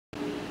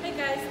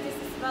Hey guys, this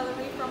is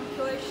Valerie from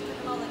QH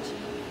Technology.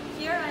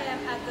 Here I am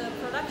at the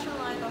production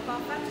line of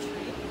our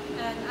factory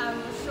and I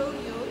will show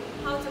you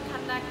how to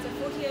connect the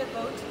 48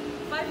 volt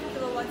 5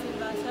 kilowatt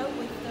inverter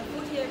with the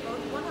 48 volt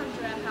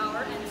 100 amp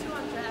hour and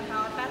 200 amp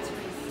hour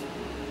batteries.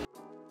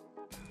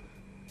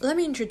 Let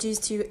me introduce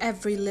to you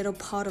every little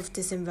part of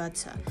this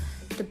inverter.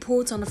 The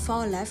ports on the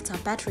far left are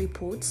battery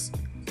ports.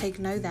 Take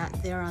note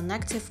that there are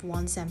negative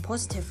ones and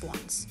positive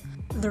ones.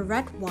 The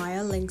red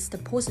wire links the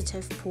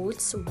positive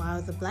ports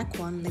while the black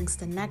one links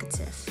the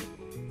negative.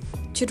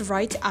 To the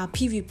right are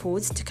PV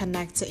ports to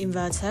connect the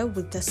inverter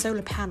with the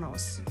solar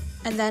panels.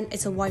 And then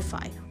it's a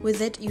Wi-Fi.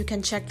 With it, you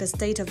can check the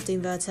state of the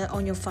inverter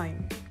on your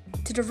phone.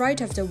 To the right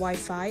of the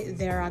Wi-Fi,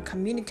 there are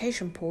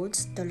communication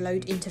ports, the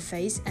load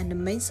interface, and the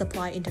main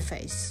supply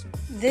interface.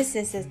 This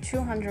is a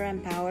 200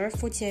 amp hour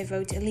 48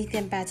 volt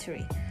lithium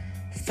battery.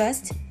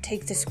 First,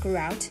 take the screw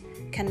out.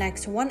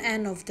 Connect one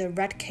end of the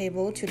red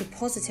cable to the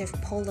positive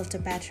pole of the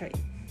battery,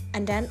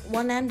 and then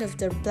one end of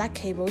the black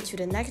cable to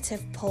the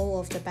negative pole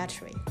of the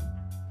battery.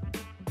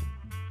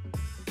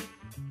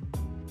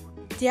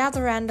 The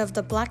other end of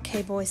the black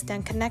cable is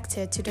then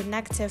connected to the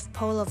negative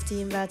pole of the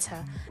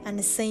inverter, and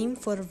the same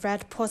for the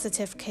red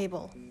positive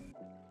cable.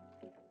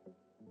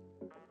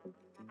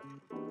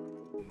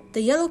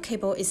 The yellow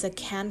cable is a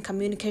CAN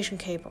communication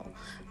cable.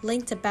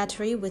 Link the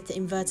battery with the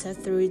inverter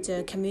through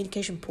the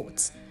communication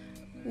ports.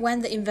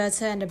 When the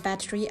inverter and the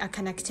battery are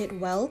connected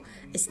well,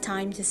 it's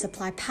time to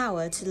supply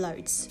power to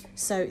loads.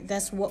 So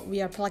that's what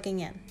we are plugging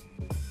in.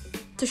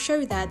 To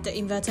show that the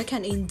inverter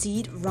can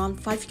indeed run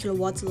 5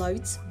 kilowatt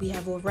loads, we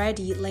have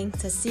already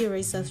linked a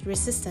series of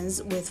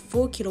resistors with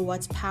 4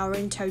 kilowatts power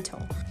in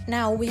total.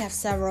 Now we have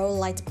several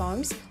light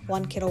bulbs,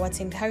 1 kilowatt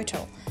in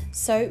total.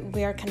 So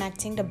we are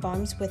connecting the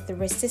bulbs with the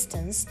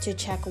resistance to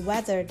check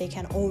whether they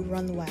can all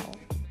run well.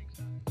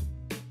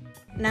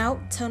 Now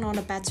turn on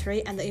the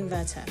battery and the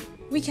inverter.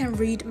 We can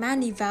read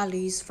many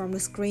values from the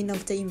screen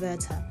of the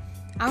inverter.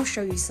 I'll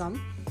show you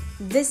some.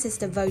 This is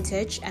the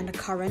voltage and the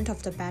current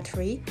of the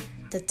battery,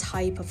 the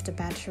type of the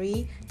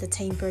battery, the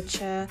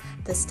temperature,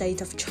 the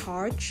state of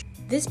charge.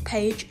 This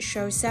page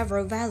shows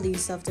several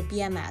values of the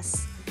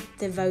BMS,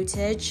 the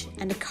voltage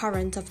and the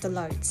current of the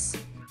loads.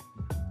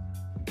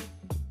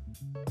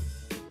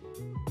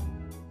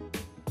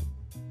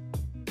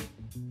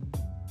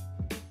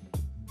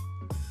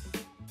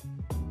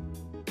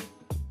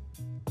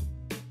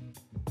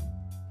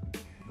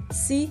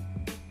 See,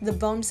 the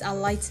bulbs are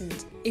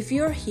lightened. If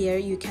you're here,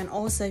 you can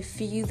also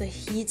feel the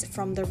heat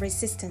from the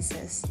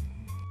resistances.